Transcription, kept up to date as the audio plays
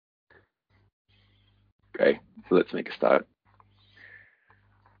Great. So let's make a start.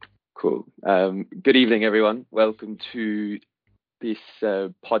 Cool. Good evening, everyone. Welcome to this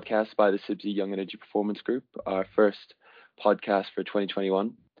podcast by the CIBSE Young Energy Performance Group, our first podcast for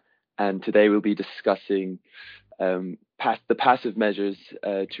 2021. And today we'll be discussing the passive measures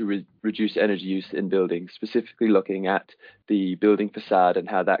to reduce energy use in buildings, specifically looking at the building facade and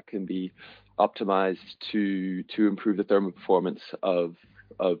how that can be optimized to improve the thermal performance of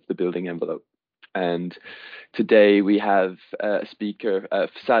the building envelope. And today we have a speaker, a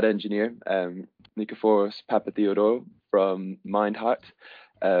facade engineer, Nikiforos Papatheodorou from Mindheart.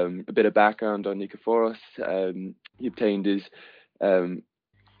 A bit of background on Nikiforos. He obtained his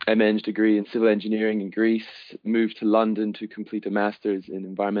MEng degree in civil engineering in Greece, moved to London to complete a master's in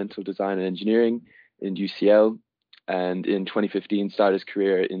environmental design and engineering in UCL, and in 2015 started his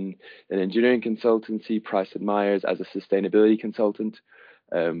career in an engineering consultancy, Price & Myers, as a sustainability consultant,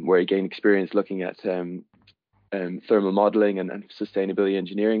 where he gained experience looking at thermal modeling and sustainability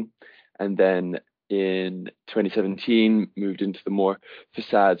engineering. And then in 2017, moved into the more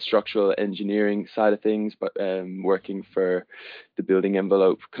facade structural engineering side of things, but working for the building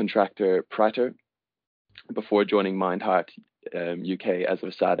envelope contractor Prater before joining Mindheart UK as a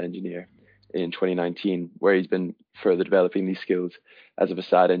facade engineer in 2019, where he's been further developing these skills as a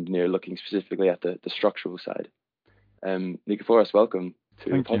facade engineer, looking specifically at the structural side. Nikiforos, welcome to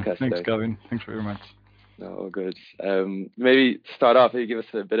the podcast. Thanks, today. Gavin. Thanks very much. No, all good. Maybe to start off, maybe give us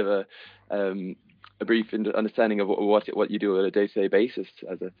a bit of a brief understanding of what you do on a day-to-day basis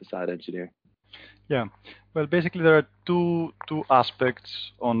as a facade engineer. Yeah. Well, basically there are two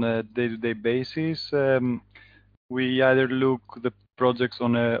aspects on a day-to-day basis. We either look the projects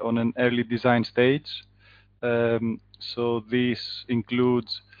on an early design stage. So this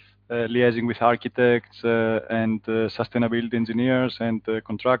includes liaising with architects and sustainability engineers and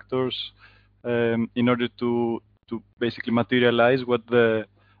contractors in order to basically materialize what the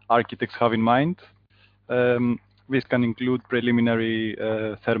architects have in mind. This can include preliminary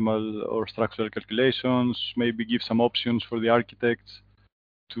thermal or structural calculations, maybe give some options for the architects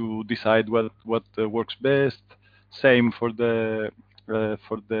to decide what works best. Same for the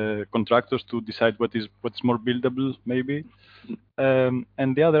contractors to decide what's more buildable, maybe.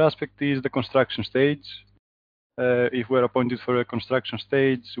 And the other aspect is the construction stage. If we're appointed for a construction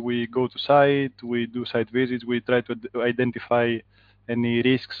stage, we go to site, we do site visits, we try to identify any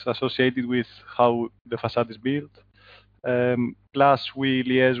risks associated with how the facade is built. Plus, we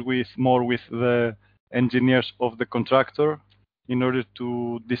liaise more with the engineers of the contractor in order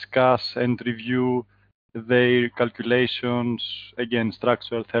to discuss and review their calculations, again,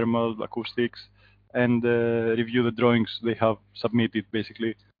 structural, thermal, acoustics, and review the drawings they have submitted,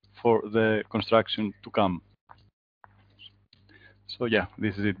 basically, for the construction to come. So yeah,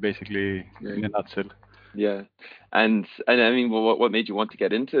 this is it, basically, in a nutshell. Yeah, and I mean, what made you want to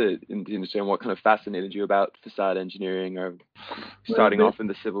get into the industry, and what kind of fascinated you about facade engineering, or starting off in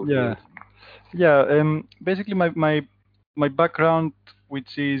the civil field? Yeah. Basically, my background,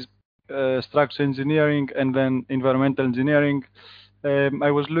 which is structural engineering and then environmental engineering, I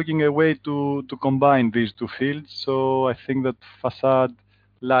was looking a way to combine these two fields. So I think that facade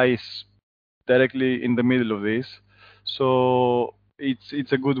lies directly in the middle of this. So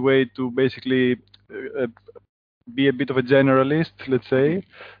it's a good way to basically be a bit of a generalist, let's say,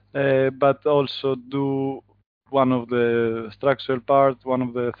 but also do one of the structural part, one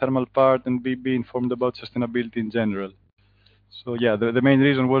of the thermal part, and be informed about sustainability in general. So yeah, the main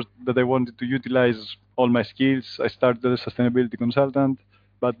reason was that I wanted to utilize all my skills. I started as a sustainability consultant,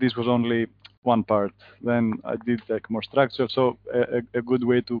 but this was only one part. Then I did like more structure, so a good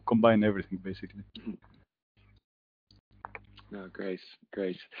way to combine everything, basically. No, great.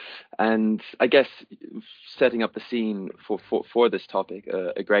 And I guess setting up the scene for this topic,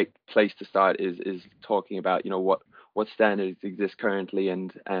 a great place to start is talking about what standards exist currently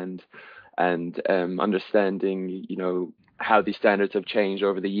and understanding how these standards have changed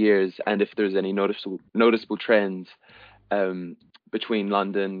over the years, and if there's any noticeable trends between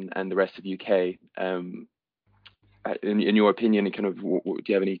London and the rest of UK. In your opinion, kind of, do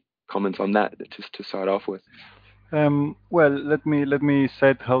you have any comments on that to start off with? Well, let me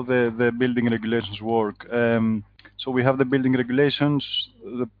set how the building regulations work. So we have the building regulations,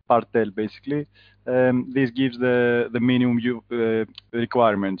 the Part L, basically. This gives the minimum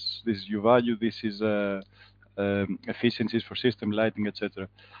requirements. This is U value. This is efficiencies for system lighting, etc.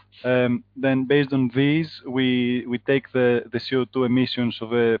 Then based on these, we take the CO2 emissions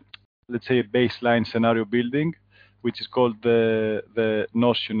of let's say a baseline scenario building, which is called the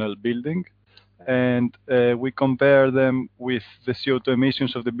notional building, and we compare them with the CO2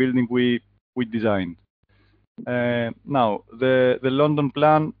 emissions of the building we designed. Now, the London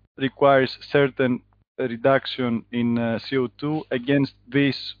plan requires certain reduction in CO2 against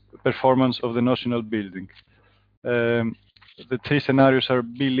this performance of the national building. The three scenarios are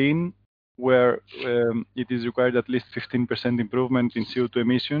built-in, where it is required at least 15% improvement in CO2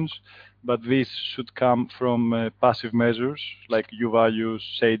 emissions, but this should come from passive measures like U values,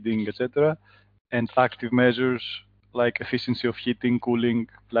 shading, etc., and active measures like efficiency of heating, cooling,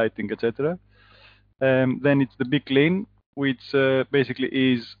 lighting, etc. Then it's the big clean, which basically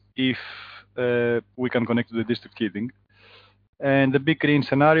is if we can connect to the district heating. And the big green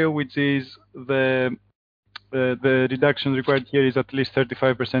scenario, which is the reduction required here is at least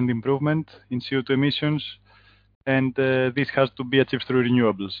 35% improvement in CO2 emissions, and this has to be achieved through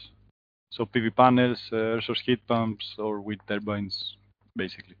renewables. So PV panels, air source heat pumps, or wind turbines,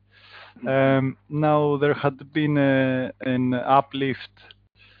 basically. Now there had been an uplift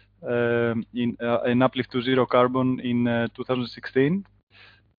an uplift to zero carbon in 2016.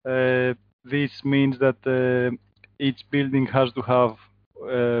 This means that each building has to have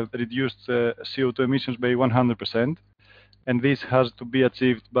reduced CO2 emissions by 100%, and this has to be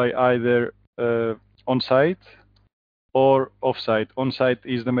achieved by either on-site or off-site. On-site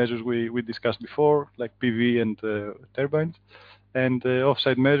is the measures we discussed before, like PV and turbines, and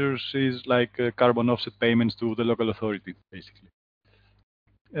off-site measures is like carbon offset payments to the local authority, basically.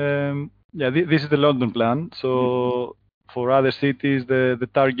 This is the London plan. So for other cities, the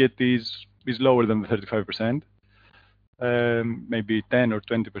target is lower than the 35%, maybe 10 or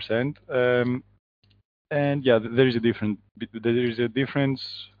 20%. And yeah, there is a difference.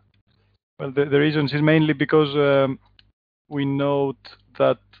 Well, the reasons is mainly because we note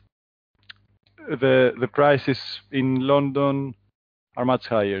that the prices in London are much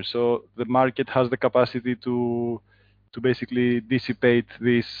higher. So the market has the capacity to basically dissipate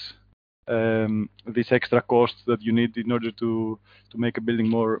this extra cost that you need in order to make a building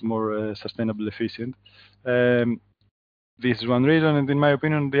more sustainable, efficient. This is one reason, and in my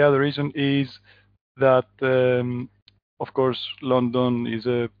opinion, the other reason is that, of course, London is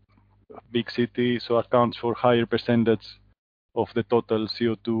a big city, so accounts for higher percentage of the total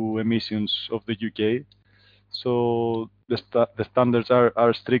CO2 emissions of the UK. So the standards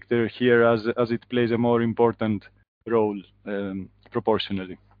are stricter here as it plays a more important role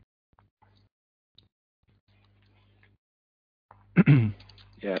proportionally.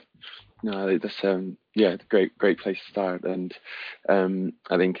 Yeah, no, that's great place to start, and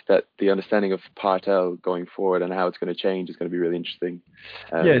I think that the understanding of Part L going forward and how it's going to change is going to be really interesting.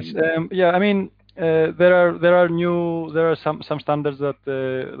 Yes, I mean there are some standards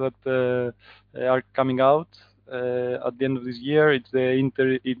that are coming out at the end of this year. It's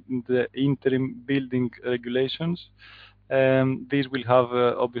the interim building regulations. These will have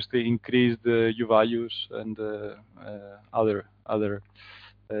obviously increased U values and other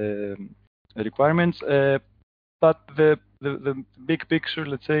requirements. But the big picture,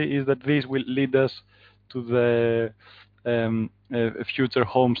 let's say, is that these will lead us to the future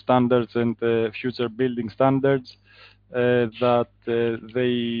home standards and future building standards that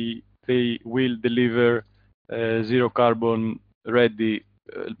they will deliver zero carbon ready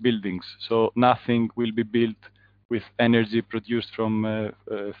buildings. So nothing will be built with energy produced from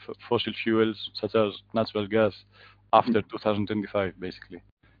fossil fuels such as natural gas after 2025, basically.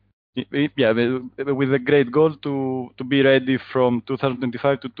 Yeah, with a great goal to be ready from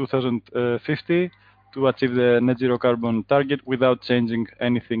 2025 to 2050 to achieve the net zero carbon target without changing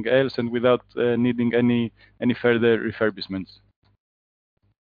anything else and without needing any further refurbishments.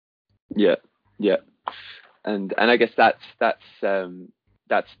 Yeah, and I guess that's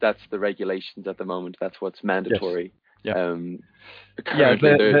the regulations at the moment. That's what's mandatory. Yes.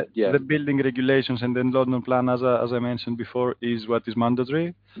 The building regulations and then London plan, as I mentioned before, is what is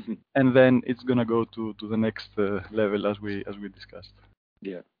mandatory, and then it's gonna go to the next level as we discussed.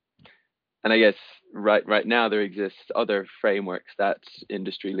 Yeah, and I guess right now there exists other frameworks that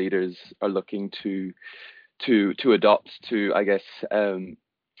industry leaders are looking to adopt to, I guess,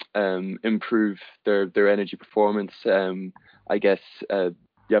 improve their energy performance. I guess you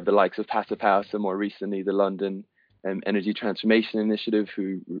have the likes of Passive House and more recently the London Energy Transformation Initiative,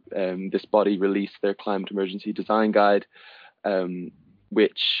 who this body released their climate emergency design guide,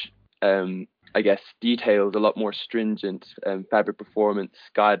 which I guess details a lot more stringent fabric performance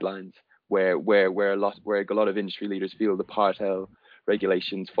guidelines, where a lot of industry leaders feel the Part L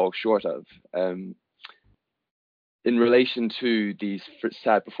regulations fall short of. In relation to these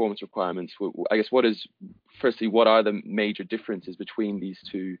SAD performance requirements, I guess what are the major differences between these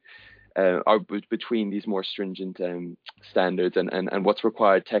two? Between these more stringent standards and what's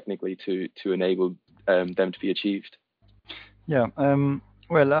required technically to enable them to be achieved? Yeah.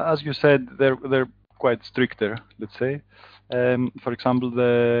 Well, as you said, they're quite stricter, let's say. For example,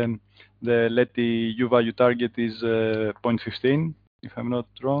 the LETI U value target is 0.15, if I'm not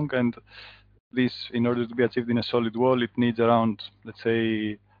wrong, and this, in order to be achieved in a solid wall, it needs around, let's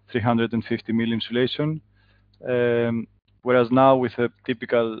say, 350 mil insulation. Whereas now with a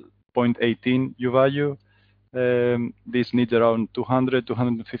typical 0.18 U value, this needs around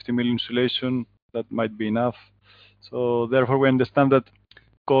 250 mil insulation. That might be enough. So therefore, we understand that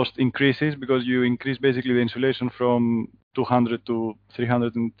cost increases because you increase basically the insulation from 200 to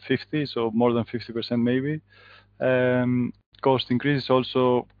 350, so more than 50% maybe. Cost increases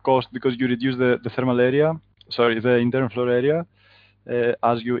also cost because you reduce the thermal area, the internal floor area,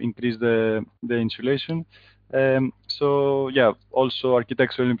 as you increase the insulation. So yeah, also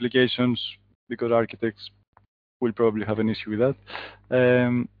architectural implications because architects will probably have an issue with that.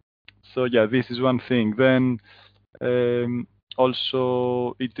 So yeah, this is one thing. Then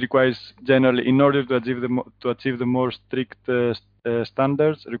also it requires generally, in order to achieve the more strict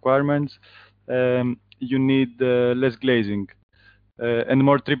standards requirements, you need less glazing and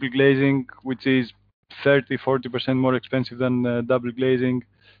more triple glazing, which is 30-40% more expensive than double glazing.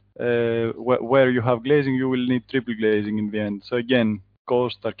 Where you have glazing, you will need triple glazing in the end. So again,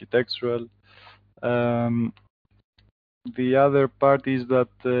 cost, architectural. The other part is that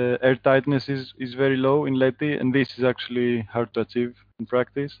air tightness is very low in LETI, and this is actually hard to achieve in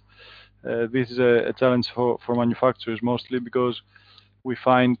practice. This is a challenge for manufacturers mostly because we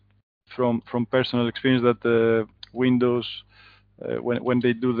find from personal experience that windows, when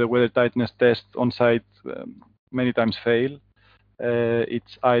they do the weather tightness test on site, many times fail.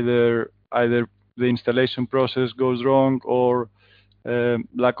 It's either the installation process goes wrong or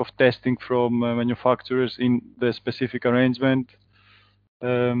lack of testing from manufacturers in the specific arrangement.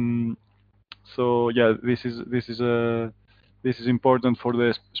 So yeah, this is important for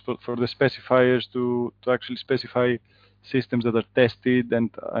the specifiers to actually specify systems that are tested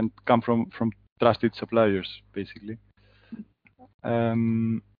and come from trusted suppliers, basically.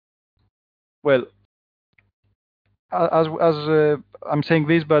 Well, as I'm saying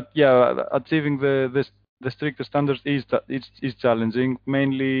this, but yeah, achieving the stricter standards is challenging,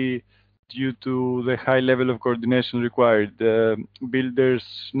 mainly due to the high level of coordination required. Builders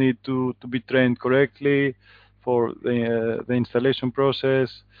need to be trained correctly for the installation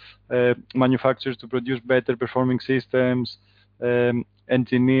process, manufacturers to produce better performing systems,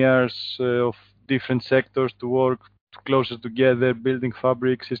 engineers of different sectors to work closer together, building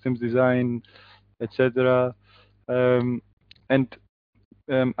fabric, systems design, etc. I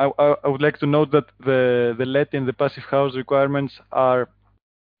would like to note that the LETI and the passive house requirements are.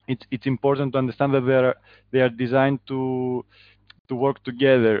 It's important to understand that they are designed to work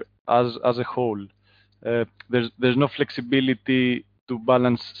together as a whole. There's no flexibility to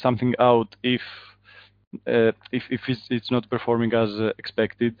balance something out if it's not performing as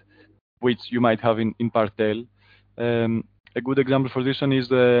expected, which you might have in Part L. A good example for this one is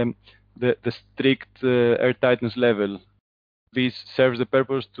the strict air tightness level. This serves the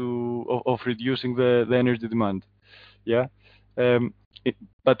purpose of reducing the energy demand. Yeah,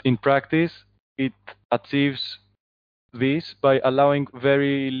 but in practice, it achieves this by allowing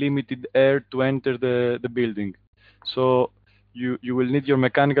very limited air to enter the building. So you will need your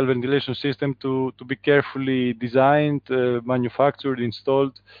mechanical ventilation system to be carefully designed, manufactured,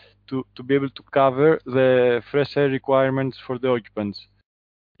 installed to be able to cover the fresh air requirements for the occupants.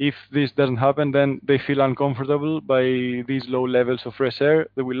 If this doesn't happen, then they feel uncomfortable by these low levels of fresh air.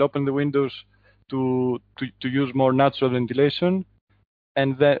 They will open the windows to use more natural ventilation,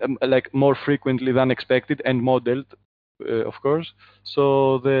 and then like more frequently than expected and modeled, of course.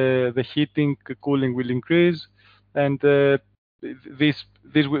 So the heating, cooling will increase, and the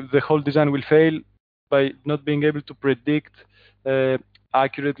whole design will fail by not being able to predict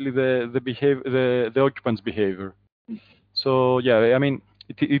accurately the occupant's behavior. So yeah, I mean,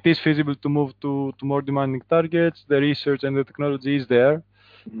 it is feasible to move to more demanding targets. The research and the technology is there,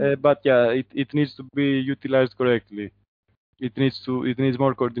 but yeah, it needs to be utilized correctly. It needs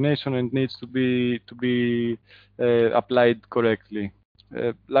more coordination and needs to be applied correctly.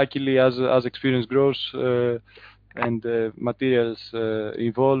 Luckily, as experience grows and materials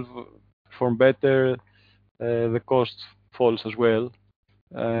evolve, perform better, the cost falls as well.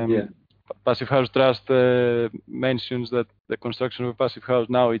 Yeah. Passive House Trust mentions that the construction of a passive house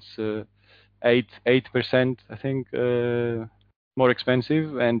now it's 8%, I think, more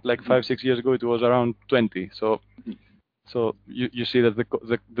expensive, and like 5-6 years ago it was around 20. So you see that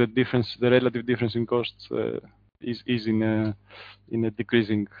the difference, the relative difference in costs is in a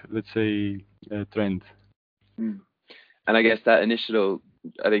decreasing, let's say, trend. Mm. And I guess that initial,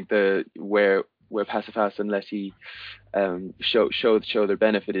 I think where Passivhaus and Leti show their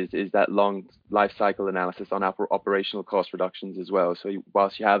benefit is that long life cycle analysis on operational cost reductions as well. So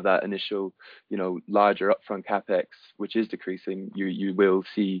whilst you have that initial, larger upfront capex, which is decreasing, you will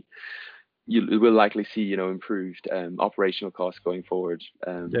likely see, improved operational costs going forward.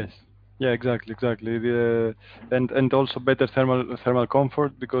 Yes. Yeah, exactly. And also better thermal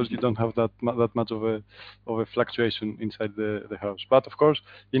comfort, because you don't have that much of a fluctuation inside the house. But of course,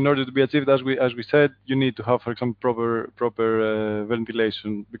 in order to be achieved, as we said, you need to have, for example, proper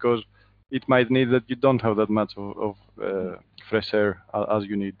ventilation, because it might need that you don't have that much of fresh air as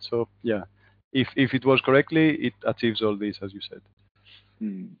you need. So yeah, if it was correctly, it achieves all this, as you said.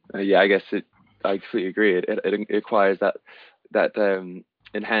 Yeah, I guess I completely agree. It requires that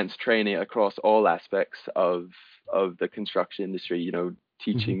enhanced training across all aspects of the construction industry.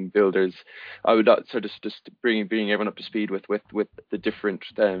 Teaching builders. I would sort of just bringing everyone up to speed with the different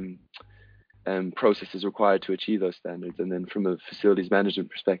processes required to achieve those standards, and then from a facilities management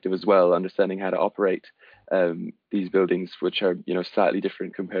perspective as well, understanding how to operate these buildings, which are slightly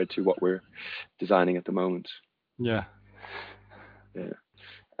different compared to what we're designing at the moment. Yeah.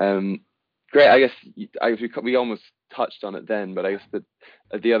 Great. I guess we almost touched on it then, but I guess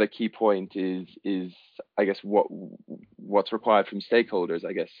the other key point is I guess what's required from stakeholders.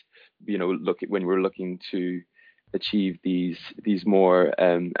 I guess when we're looking to achieve these more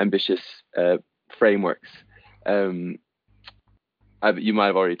ambitious frameworks. You might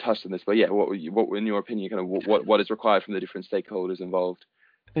have already touched on this, but yeah, what in your opinion, kind of what is required from the different stakeholders involved?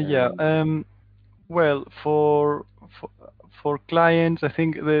 Well, for clients, I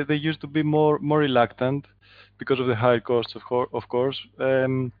think they used to be more reluctant because of the higher costs, of course.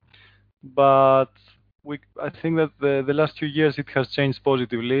 But I think that the last few years it has changed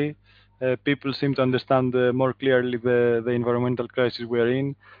positively. People seem to understand more clearly the environmental crisis we are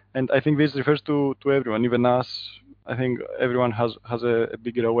in, and I think this refers to everyone, even us. I think everyone has a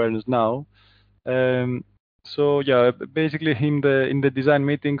bigger awareness now. So yeah, basically in the design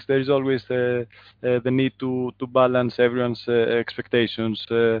meetings there is always the need to balance everyone's expectations.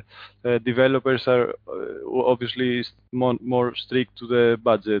 Developers are obviously more strict to the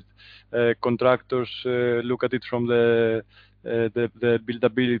budget. Contractors look at it from the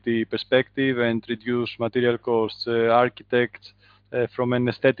buildability perspective and reduce material costs. Architects from an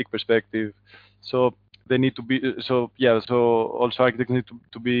aesthetic perspective. So they need to be so also architects need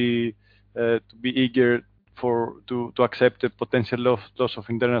to be eager to accept a potential loss of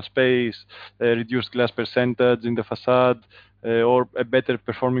internal space, reduced glass percentage in the facade, or a better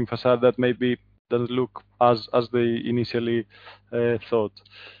performing facade that maybe doesn't look as they initially thought.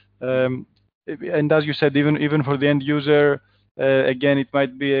 And as you said, even for the end user, again, it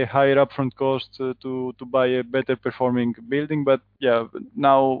might be a higher upfront cost to buy a better performing building. But yeah,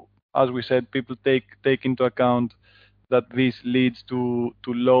 now, as we said, people take into account that this leads to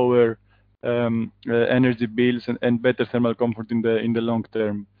lower energy bills and better thermal comfort in the long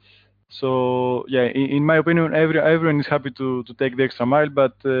term. So yeah, in my opinion, everyone is happy to take the extra mile,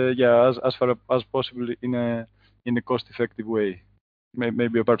 but yeah, as far as possible in a cost-effective way.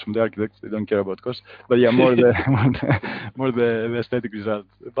 Maybe apart from the architects, they don't care about cost, but yeah, more the aesthetic result.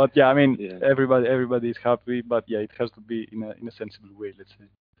 But yeah, I mean, everybody is happy, but yeah, it has to be in a sensible way, let's say.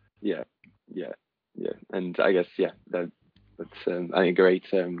 Yeah, and I guess that's I think a great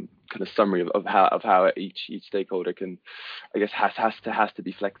kind of summary of how each stakeholder can, I guess, has to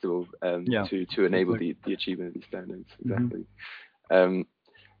be flexible to enable the achievement of these standards. Exactly. I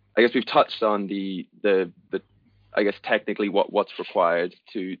guess we've touched on the I guess technically what's required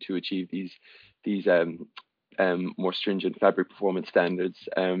to achieve these more stringent fabric performance standards.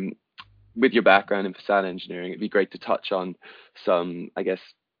 With your background in facade engineering, it'd be great to touch on some, I guess,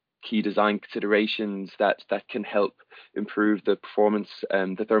 key design considerations that can help improve the performance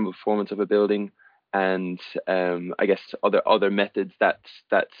and the thermal performance of a building, and I guess other methods that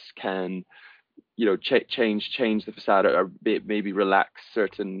can change the facade or maybe relax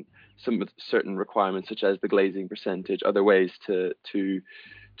certain requirements, such as the glazing percentage, other ways to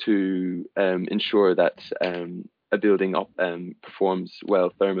ensure that a building performs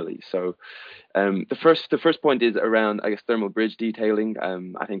well thermally. So the first point is around, I guess, thermal bridge detailing.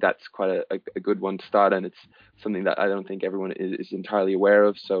 I think that's quite a good one to start, and it's something that I don't think everyone is entirely aware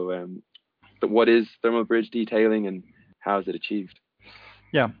of. So but what is thermal bridge detailing and how is it achieved?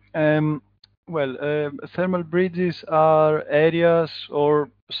 Yeah. Well, thermal bridges are areas or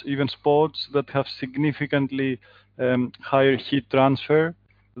even spots that have significantly higher heat transfer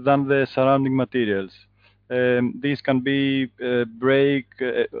than the surrounding materials. This can be break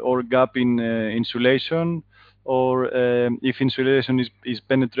or gap in insulation, or if insulation is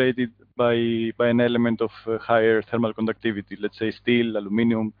penetrated by an element of higher thermal conductivity, let's say steel,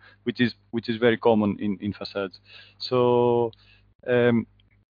 aluminum, which is very common in facades. So to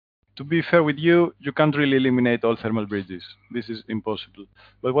be fair with you, you can't really eliminate all thermal bridges. This is impossible.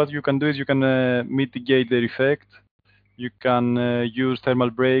 But what you can do is you can mitigate their effect. You can use thermal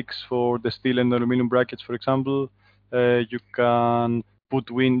breaks for the steel and aluminum brackets, for example. You can put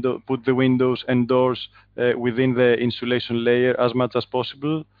the windows and doors within the insulation layer as much as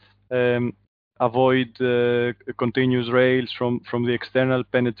possible. Avoid continuous rails from the external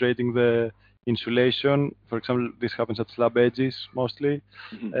penetrating the insulation. For example, this happens at slab edges mostly.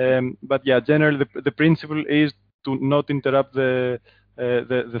 But yeah, generally the principle is to not interrupt the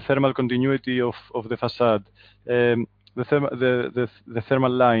thermal continuity of the facade. The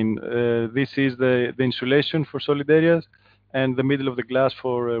thermal line. This is the insulation for solid areas, and the middle of the glass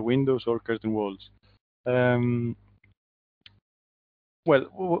for windows or curtain walls. As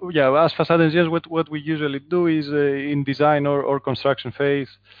facade engineers, what we usually do is in design or construction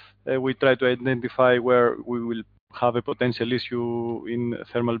phase, we try to identify where we will have a potential issue in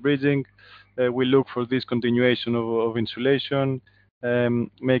thermal bridging. We look for this continuation of insulation,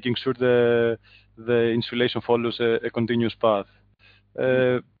 making sure the insulation follows a continuous path.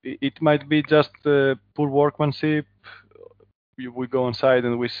 It might be just poor workmanship. We go on site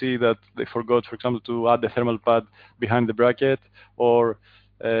and we see that they forgot, for example, to add the thermal pad behind the bracket, or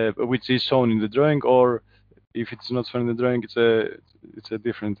which is shown in the drawing, or if it's not shown in the drawing, it's a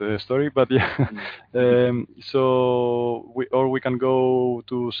different story. But yeah, we can go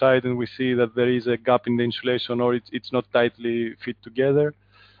to site and we see that there is a gap in the insulation, or it's not tightly fit together.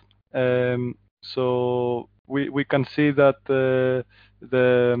 So we can see that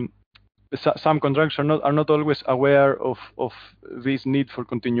some contractors are not always aware of this need for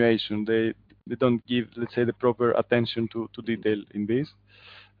continuation. They don't give, let's say, the proper attention to detail in this.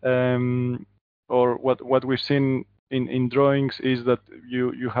 Or what we've seen in drawings is that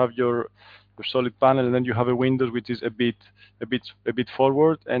you have your solid panel, and then you have a window which is a bit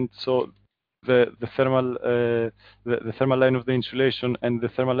forward, and so the thermal line of the insulation and the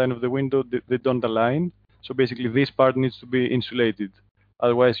thermal line of the window, they don't align. So basically, this part needs to be insulated.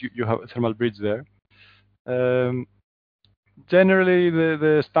 Otherwise, you have a thermal bridge there. Generally,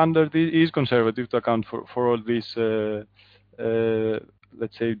 the standard is conservative to account for all these, let's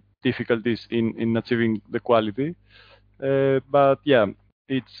say, difficulties in achieving the quality. But yeah,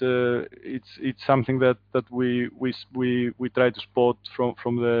 it's something that we try to spot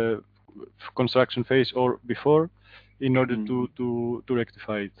from the construction phase or before, in order to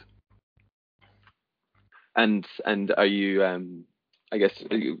rectify it. And are you, I guess,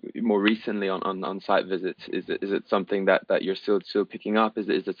 more recently on site visits, is it something that you're still picking up? Is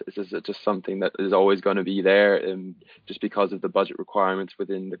it just something that is always going to be there, just because of the budget requirements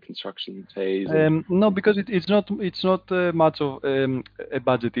within the construction phase? No, because it's not much of a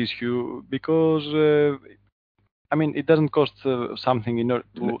budget issue, because I mean, it doesn't cost something in order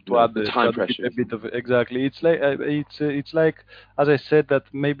to add the time pressure. A bit of exactly. It's like as I said, that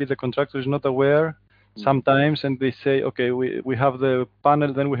maybe the contractor is not aware sometimes, and they say, okay, we have the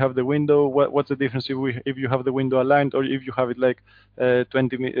panel, then we have the window. What's the difference if you have the window aligned, or if you have it like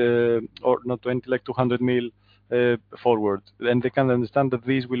 20 or not 20, like 200 mil forward? And they can understand that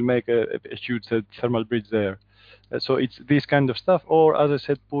this will make a huge thermal bridge there. So it's this kind of stuff, or as I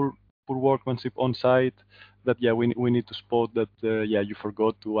said, poor workmanship on site. That we need to spot that you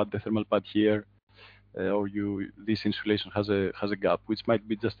forgot to add the thermal pad here, or this insulation has a gap, which might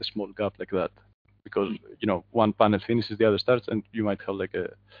be just a small gap like that, because one panel finishes, the other starts, and you might have like a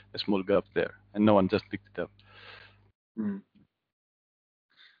small gap there, and no one just picked it up.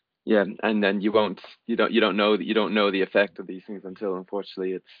 Yeah, and then you don't know the effect of these things until,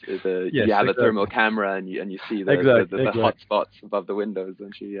 unfortunately, you have a thermal camera and you see the hot spots above the windows,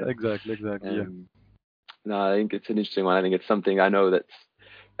 don't you? Yeah. Exactly. No, I think it's an interesting one. I think it's something I know that's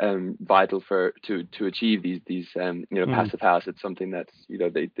vital to achieve these passive house. It's something that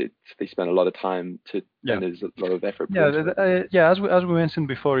they spend a lot of time to, and there's a lot of effort. As we mentioned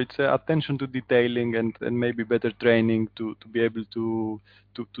before, it's attention to detailing and maybe better training to be able to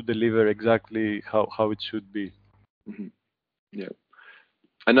deliver exactly how it should be. Mm-hmm. Yeah.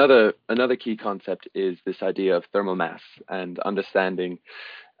 Another key concept is this idea of thermal mass and understanding,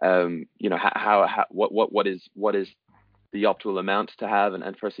 what is the optimal amount to have,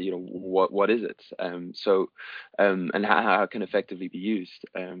 and firstly, what is it? And how it can effectively be used.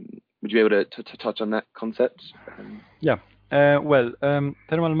 Would you be able to touch on that concept?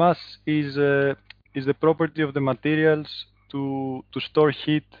 Thermal mass is is the property of the materials to store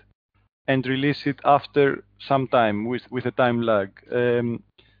heat and release it after some time with a time lag.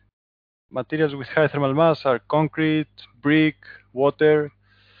 Materials with high thermal mass are concrete, brick, water.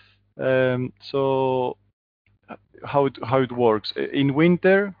 So how it works in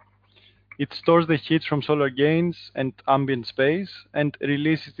winter, it stores the heat from solar gains and ambient space and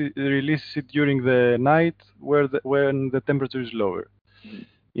releases it during the night when the temperature is lower.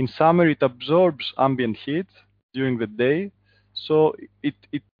 In summer, it absorbs ambient heat during the day, so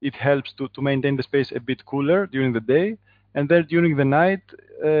it helps to maintain the space a bit cooler during the day, and then during the night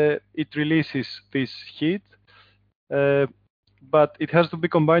it releases this heat, but it has to be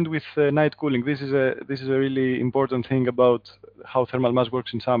combined with night cooling. This is a really important thing about how thermal mass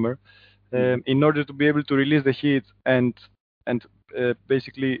works in summer. In order to be able to release the heat and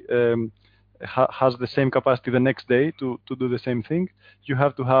basically has the same capacity the next day to do the same thing, you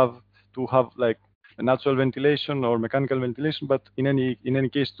have to have like a natural ventilation or mechanical ventilation, but in any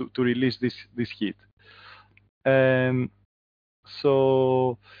case to release this heat.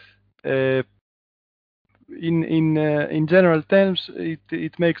 So in general terms,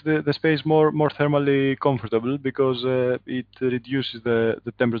 it makes the space more thermally comfortable because it reduces the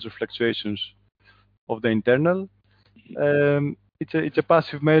temperature fluctuations of the internal. It's a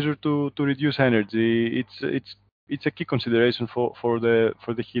passive measure to reduce energy. It's a key consideration for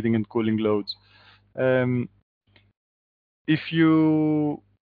the heating and cooling loads. If you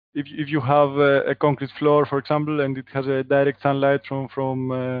have a concrete floor, for example, and it has a direct sunlight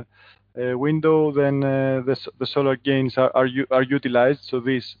from a window, then the solar gains are utilized. So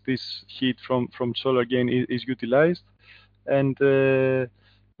this heat from solar gain is utilized, and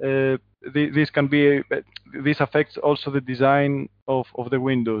this affects also the design of the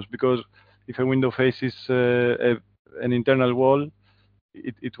windows, because if a window faces an internal wall,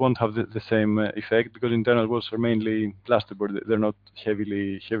 it won't have the same effect, because internal walls are mainly plasterboard. They're not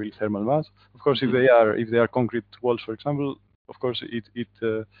heavily thermal mass. Of course, if they are concrete walls, for example, of course it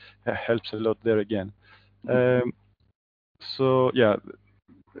helps a lot there again. So yeah,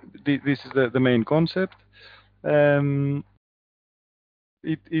 this is the main concept.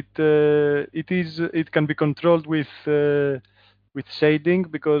 It can be controlled with shading,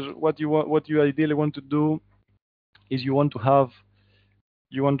 because what you ideally want to do is you want to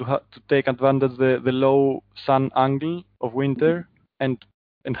take advantage the low sun angle of winter and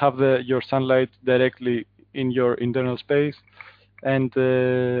have your sunlight directly in your internal space, and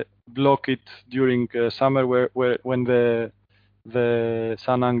block it during summer when the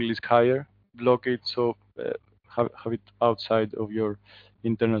sun angle is higher. Block it, so have it outside of your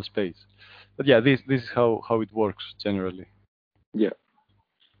internal space. But yeah, this is how it works generally. Yeah.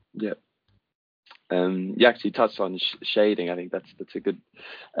 You actually touched on shading. I think that's a good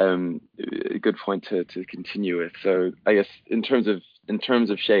point to continue with. So I guess in terms of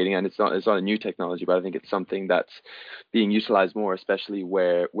shading, and it's not a new technology, but I think it's something that's being utilized more, especially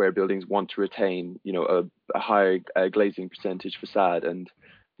where buildings want to retain a higher glazing percentage facade, and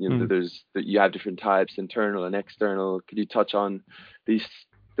you have different types, internal and external. Could you touch on these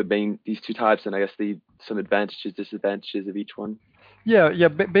two types, and I guess some advantages, disadvantages of each one? Yeah.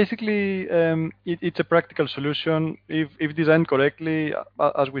 Basically, it's a practical solution if designed correctly,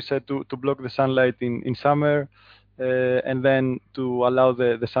 as we said, to block the sunlight in summer, and then to allow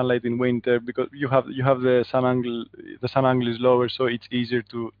the sunlight in winter, because you have the sun angle. The sun angle is lower, so it's easier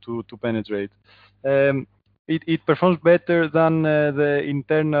to penetrate. It performs better than the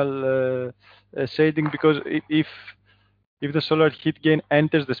internal shading, because if the solar heat gain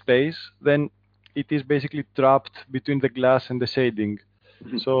enters the space, then it is basically trapped between the glass and the shading.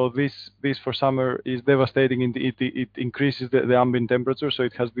 So this for summer is devastating. It increases the ambient temperature, so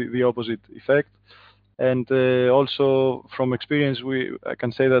it has the opposite effect. And also from experience, I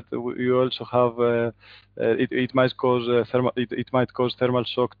can say that we also have it might cause thermal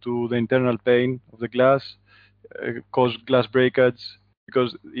shock to the internal pane of the glass, cause glass breakage,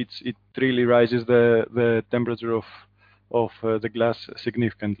 because it really rises the temperature of the glass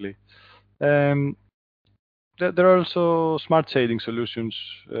significantly. There are also smart shading solutions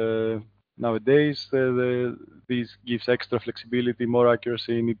nowadays. This gives extra flexibility, more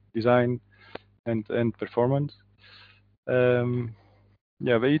accuracy in design and performance.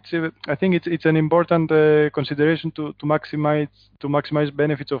 Yeah, but I think it's an important consideration to maximize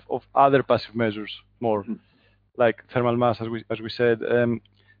benefits of other passive measures more, like thermal mass, as we said.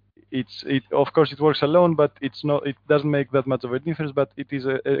 Of course it works alone, but it doesn't make that much of a difference, but it is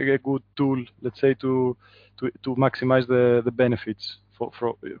a good tool, let's say, to maximize the benefits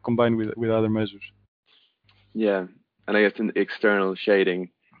for combined with other measures. Yeah, and I guess in external shading,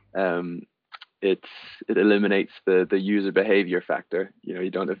 it eliminates the user behavior factor. You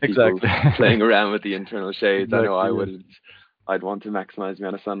don't have people Exactly. playing around with the internal shades. Exactly, I know I yes. wouldn't. I'd want to maximize the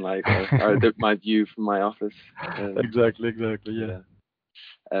amount of sunlight or my view from my office. Exactly, yeah.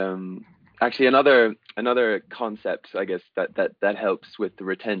 Yeah. Actually, another concept, I guess, that helps with the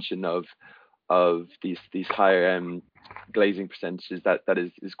retention of these higher glazing percentages that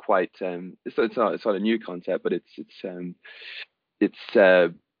is quite it's not a new concept, but it's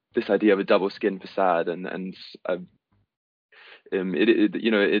this idea of a double skin facade, and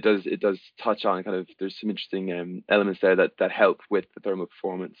it does touch on kind of, there's some interesting elements there that help with the thermal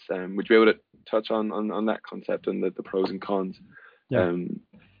performance. Would you be able to touch on that concept and the pros and cons? Yeah.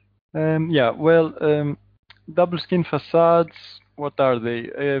 Well, double skin facades, what are they?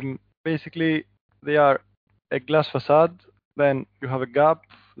 Basically, they are a glass facade, then you have a gap,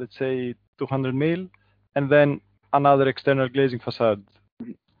 let's say 200 mil, and then another external glazing facade.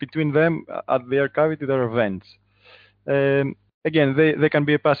 Between them, at the air cavity, there are vents. Again, they can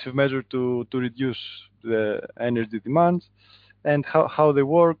be a passive measure to reduce the energy demands. And how they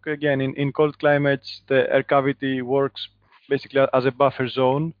work, again, in cold climates, the air cavity works basically as a buffer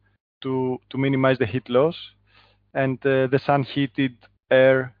zone to minimize the heat loss. And the sun heated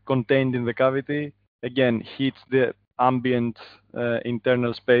air contained in the cavity, again, heats the ambient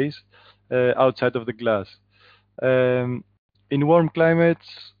internal space outside of the glass. In warm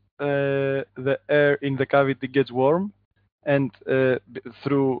climates, the air in the cavity gets warm, and because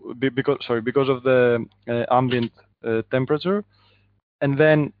of the ambient temperature, and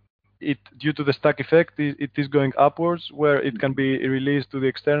then due to the stack effect, it is going upwards, where it can be released to the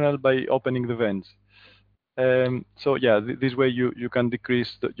external by opening the vents. So yeah, this way you can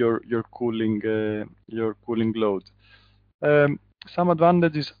decrease your cooling load. Some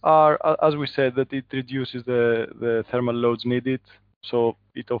advantages are, as we said, that it reduces the thermal loads needed, so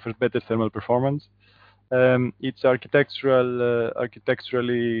it offers better thermal performance. It's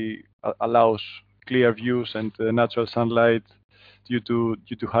architecturally allows clear views and natural sunlight due to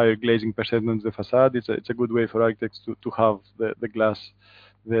higher glazing percentage on the facade. It's a good way for architects to have the glass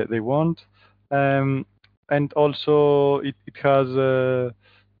they want. And also it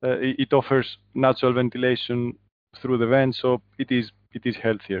offers natural ventilation through the vents, so it is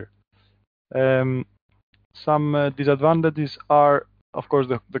healthier. Some disadvantages are, of course,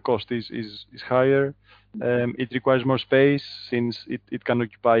 the cost is higher. It requires more space, since it can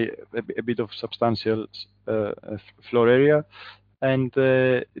occupy a bit of substantial floor area, and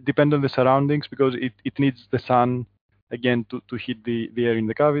depend on the surroundings, because it needs the sun again to heat the air in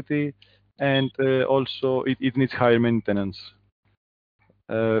the cavity, and also it needs higher maintenance.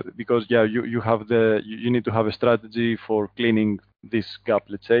 Because you need to have a strategy for cleaning this gap,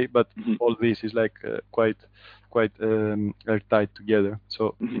 let's say, but all this is like quite tied together,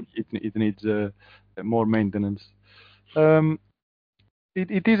 so it needs more maintenance.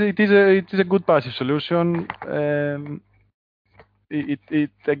 It is a good passive solution.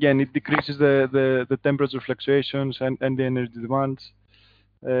 It decreases the temperature fluctuations and the energy demands.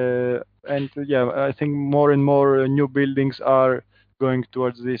 I think more and more new buildings are going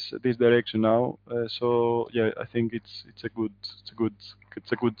towards this direction now. So yeah, I think it's a good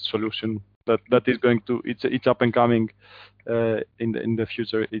solution that is going to, it's up and coming. In the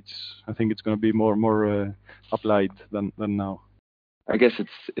future, I think it's going to be more applied than now. I guess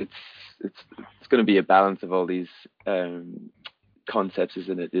it's going to be a balance of all these concepts,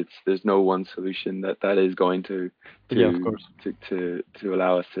 isn't it? There's no one solution that is going to of course. to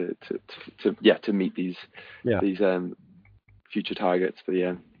allow us to meet these future targets.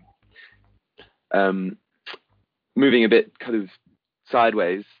 But moving a bit kind of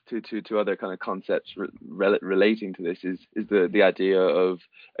sideways to other kind of concepts relating to this is the idea of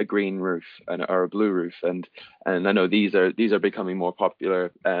a green roof or a blue roof, and I know these are becoming more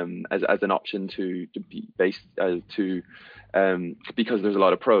popular as an option to be based because there's a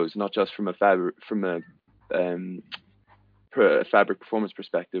lot of pros, not just from a fabric performance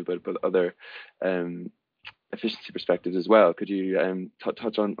perspective, but other efficiency perspectives as well. Could you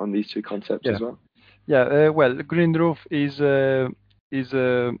touch on these two concepts as well? Yeah, well, green roof is a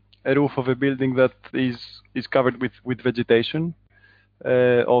roof of a building that is covered with vegetation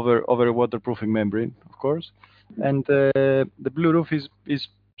over a waterproofing membrane, of course. And the blue roof is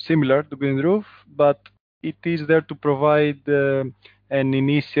similar to green roof, but it is there to provide an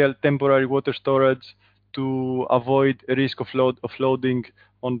initial temporary water storage to avoid a risk of flooding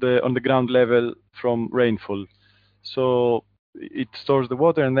on the ground level from rainfall. So it stores the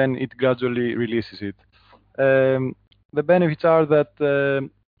water and then it gradually releases it. The benefits are that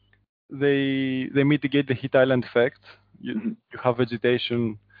they mitigate the heat island effect. You have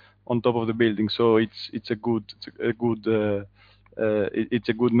vegetation on top of the building. So it's a good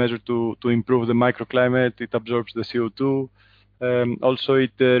measure to improve the microclimate. It absorbs the CO2. Also,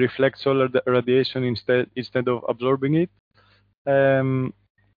 it reflects solar radiation instead of absorbing it.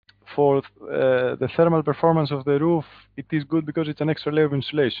 For the thermal performance of the roof, it is good because it's an extra layer of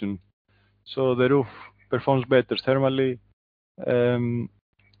insulation. So the roof performs better thermally.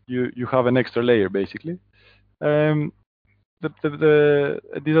 You have an extra layer basically. The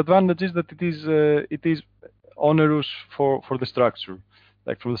disadvantage is that it is onerous for the structure.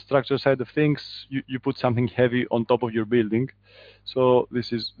 Like from the structure side of things, you put something heavy on top of your building, so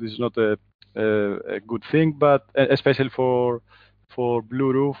this is not a good thing. But especially for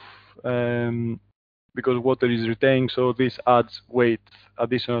blue roof, because water is retaining, so this adds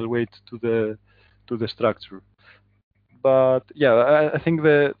additional weight to the structure. But yeah, I think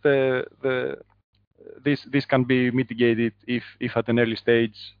this can be mitigated if at an early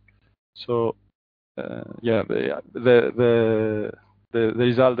stage. So yeah, the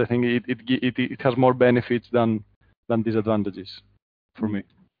result, I think it has more benefits than disadvantages for me.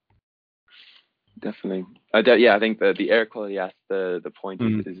 Definitely. I think the air quality the point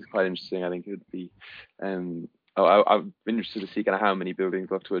is quite interesting. I think it would be I'm interested to see kind of how many buildings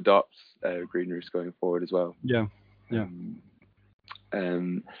look to adopt green roofs going forward as well. Yeah.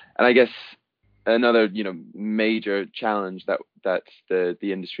 And I guess another major challenge that the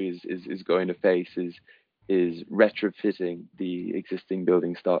industry is going to face is retrofitting the existing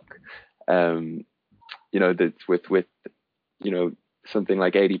building stock. That's with something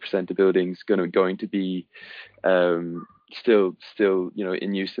like 80% of buildings going to be still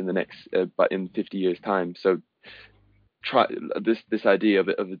in use in the next but in 50 years time. So try this idea of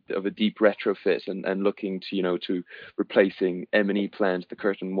a deep retrofit and looking to replacing M&E plans, the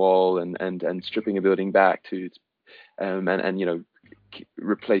curtain wall, and stripping a building back to and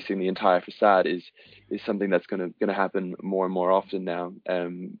replacing the entire facade is something that's going to happen more and more often now,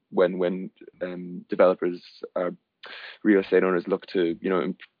 when developers, real estate owners look to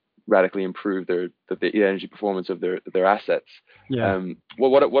radically improve the energy performance of their assets.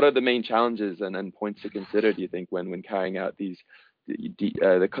 What are the main challenges and points to consider, do you think, when carrying out this deep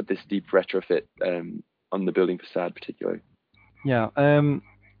retrofit on the building facade particularly?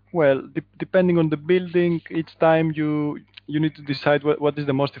 Well, depending on the building, each time you need to decide what is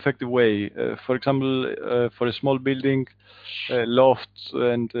the most effective way. For example, for a small building, lofts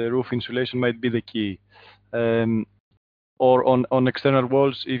and roof insulation might be the key. Or on external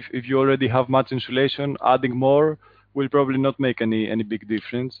walls, if you already have much insulation, adding more will probably not make any big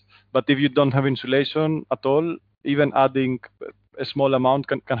difference. But if you don't have insulation at all, even adding a small amount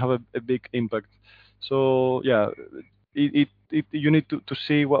can have a big impact. So yeah, you need to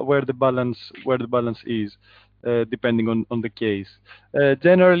see where the balance is, depending on the case.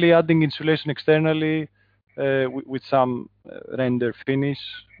 Generally, adding insulation externally with some render finish,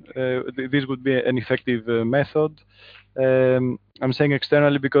 this would be an effective method. I'm saying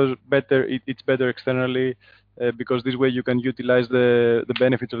externally because it's better externally, because this way you can utilize the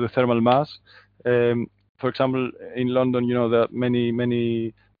benefits of the thermal mass. For example, in London, there are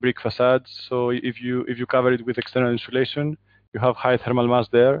many brick facades. So if you cover it with external insulation, you have high thermal mass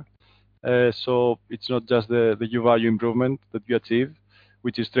there. So it's not just the U value improvement that you achieve,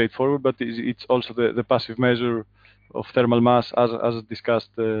 which is straightforward, but it's also the passive measure of thermal mass as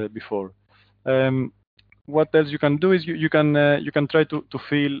discussed before. What else you can do is you can try to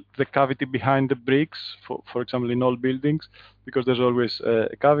fill the cavity behind the bricks, for example, in all buildings, because there's always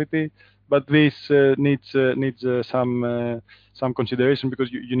a cavity. But this needs some consideration,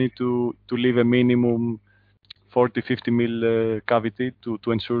 because you need to leave a minimum 40-50 mil cavity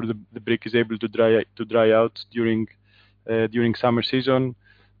to ensure the brick is able to dry out during summer season.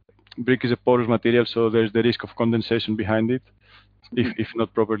 Brick is a porous material, so there's the risk of condensation behind it if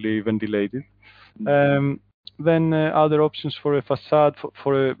not properly ventilated. Then other options for a facade,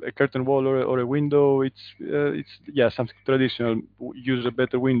 for a curtain wall or a window, it's something traditional. Use a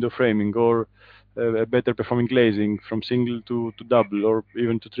better window framing, or a better performing glazing from single to double or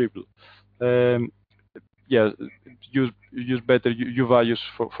even to triple. Use better U values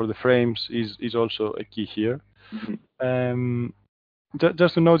for the frames is also a key here.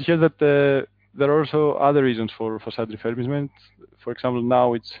 Just to note here that there are also other reasons for facade refurbishment. For example,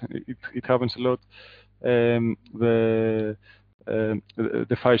 now it happens a lot. The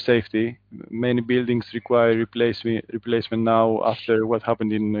fire safety. Many buildings require replacement now after what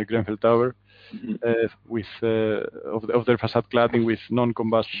happened in Grenfell Tower, with of their facade cladding with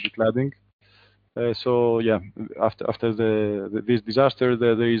non-combustible cladding. So yeah, after this disaster,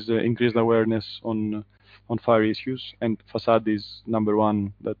 there is increased awareness on on fire issues, and facade is number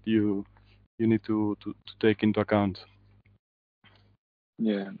one that you need to take into account.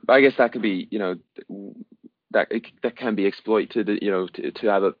 Yeah, I guess that could be, that can be exploited, to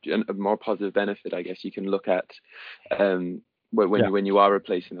have a more positive benefit. I guess you can look at when you are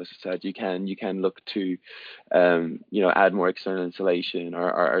replacing those facades, you can look to add more external insulation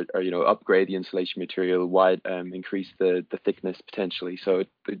or upgrade the insulation material, increase the thickness potentially. So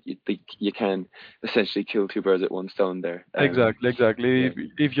you can essentially kill two birds at one stone there. Exactly. Yeah.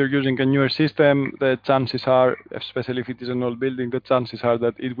 If you're using a newer system, the chances are, especially if it is an old building, the chances are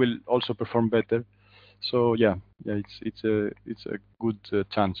that it will also perform better. So it's a good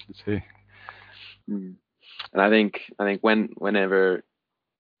chance, let's say. And I think whenever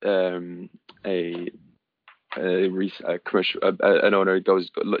an owner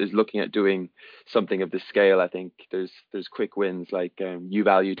is looking at doing something of this scale, I think there's quick wins like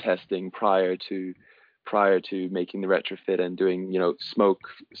U-value testing prior to making the retrofit, and doing smoke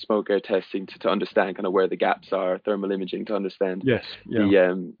air testing to understand kind of where the gaps are, thermal imaging to understand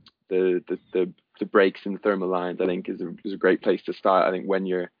the breaks in the thermal lines. I think is a great place to start, I think, when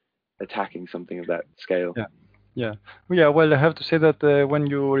you're attacking something of that scale. Well, I have to say that when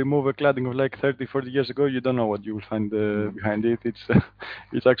you remove a cladding of like 30-40 years ago, you don't know what you will find behind it.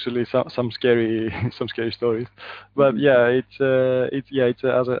 It's actually some scary stories, but it's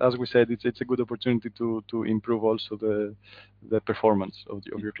as we said, it's a good opportunity to improve also the performance of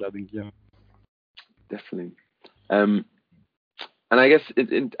your cladding. Yeah, definitely. And I guess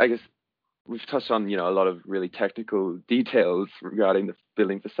we've touched on a lot of really technical details regarding the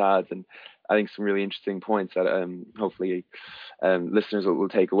building facades, and I think some really interesting points that hopefully listeners will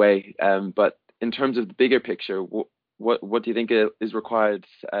take away. But in terms of the bigger picture, what do you think is required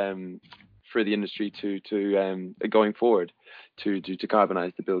for the industry to going forward to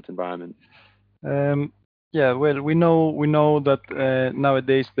decarbonize the built environment? Well, we know that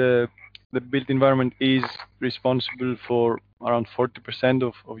nowadays the built environment is responsible for around 40%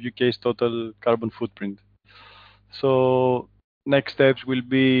 of UK's total carbon footprint. So next steps will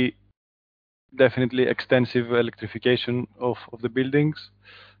be definitely extensive electrification of the buildings,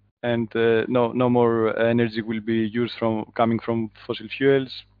 and no more energy will be used coming from fossil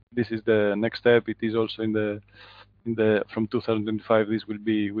fuels. This is the next step. It is also from 2025. This will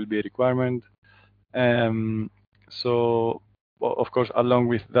be a requirement. So of course, along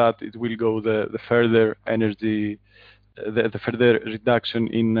with that, it will go the further energy. The further reduction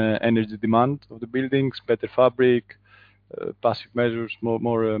in energy demand of the buildings, better fabric, passive measures,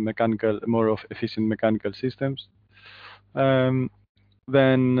 more efficient mechanical systems. Then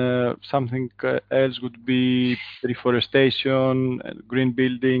something else would be reforestation, green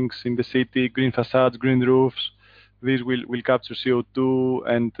buildings in the city, green facades, green roofs. These will capture CO2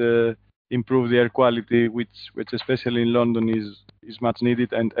 and improve the air quality, which especially in London is much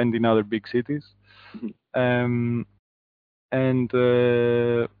needed, and in other big cities. And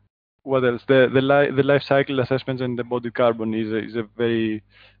what else? The life cycle assessments and embodied carbon is a very,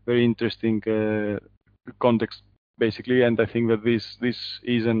 very interesting context, basically. And I think that this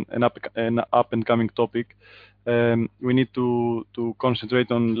is an up and coming topic. We need to concentrate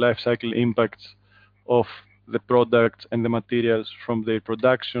on life cycle impacts of the products and the materials from their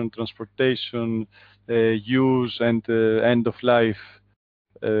production, transportation, use, and end of life.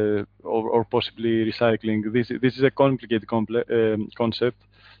 Or possibly recycling. This is a complicated concept.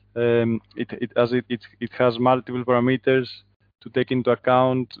 It has multiple parameters to take into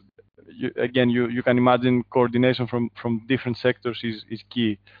account. You can imagine coordination from different sectors is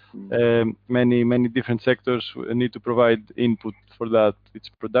key. Many different sectors need to provide input for that. It's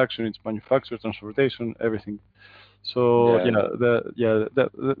production, it's manufacture, transportation, everything. So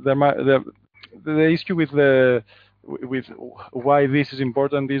the issue with why this is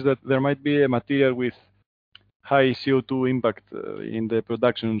important is that there might be a material with high CO2 impact in the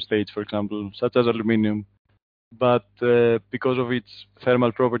production stage, for example, such as aluminium. But because of its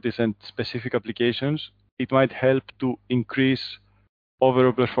thermal properties and specific applications, it might help to increase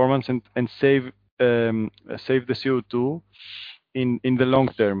overall performance and save the CO2 in the long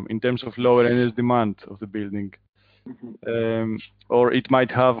term in terms of lower energy demand of the building. Or it might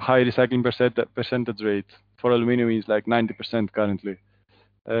have high recycling percentage rate. For aluminium, is like 90% currently.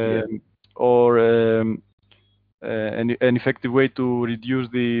 Or an effective way to reduce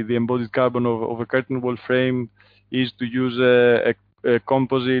the embodied carbon of a curtain wall frame is to use a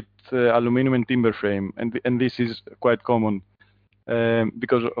composite aluminum and timber frame, and this is quite common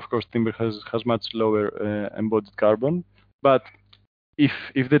because of course timber has much lower embodied carbon. But if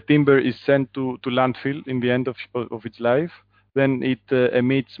the timber is sent to landfill in the end of its life, then it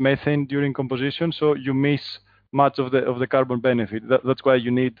emits methane during composition, so you miss much of the carbon benefit. That's why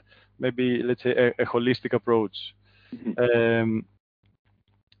you need maybe, let's say, a holistic approach. Um,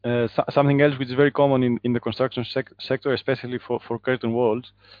 Something else which is very common in the construction sector, especially for curtain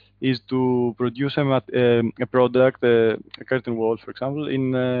walls, is to produce a product, a curtain wall, for example,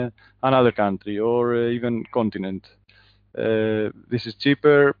 in another country or even continent. This is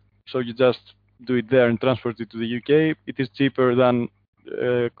cheaper, so you just do it there and transport it to the UK. It is cheaper than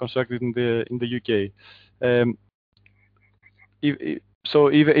constructed in the UK.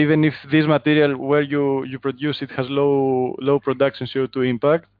 So even if this material where you produce it has low production CO2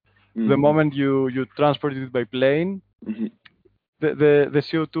 impact, the moment you transport it by plane, the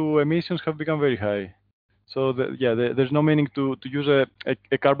CO2 emissions have become very high. So there's no meaning to use a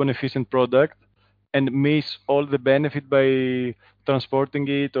carbon efficient product and miss all the benefit by transporting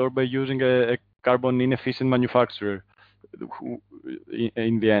it or by using a carbon inefficient manufacturer who,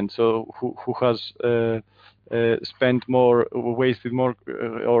 in the end, so who has spent more, wasted more,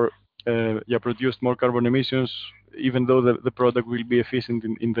 or produced more carbon emissions, even though the product will be efficient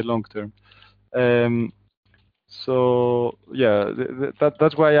in the long term. So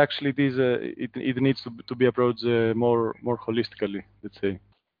that's why actually it needs to be approached more holistically, let's say.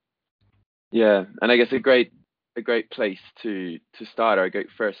 Yeah, and I guess a great place to start, or a great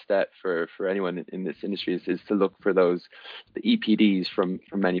first step for anyone in this industry is to look for the EPDs from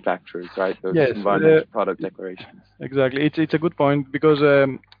manufacturers, right? Those environmental product declarations. Exactly, it's a good point, because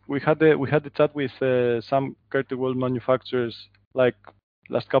we had the chat with some curtain wall manufacturers like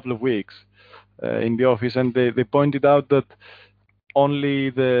last couple of weeks in the office, and they pointed out that only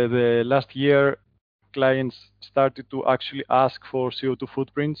the last year clients started to actually ask for CO2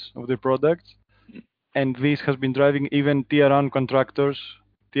 footprints of their products, and this has been driving even tier one contractors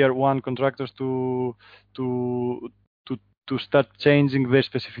to start changing their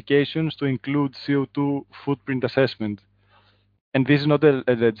specifications to include CO2 footprint assessment. And this is not a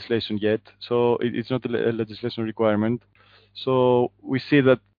legislation yet, so it's not a legislation requirement. So we see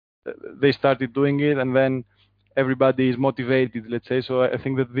that they started doing it, and then everybody is motivated, let's say. So I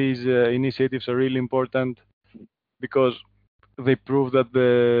think that these initiatives are really important, because they prove that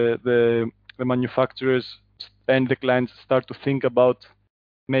the manufacturers and the clients start to think about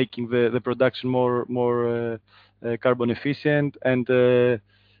making the production more carbon efficient, and the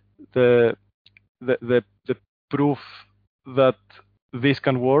proof that this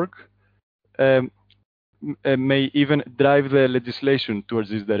can work may even drive the legislation towards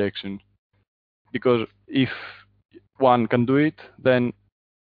this direction, because if one can do it, then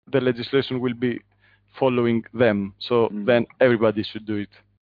the legislation will be following them. So then everybody should do it.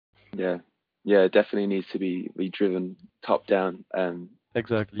 Yeah, it definitely needs to be driven top down.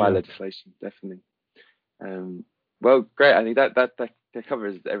 Exactly. By legislation, definitely. Well, great. I think that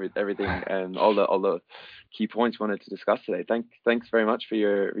covers everything and all the key points we wanted to discuss today. Thanks very much for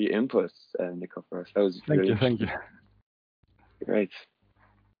your inputs, Nico, for us. That was Thank you. Great.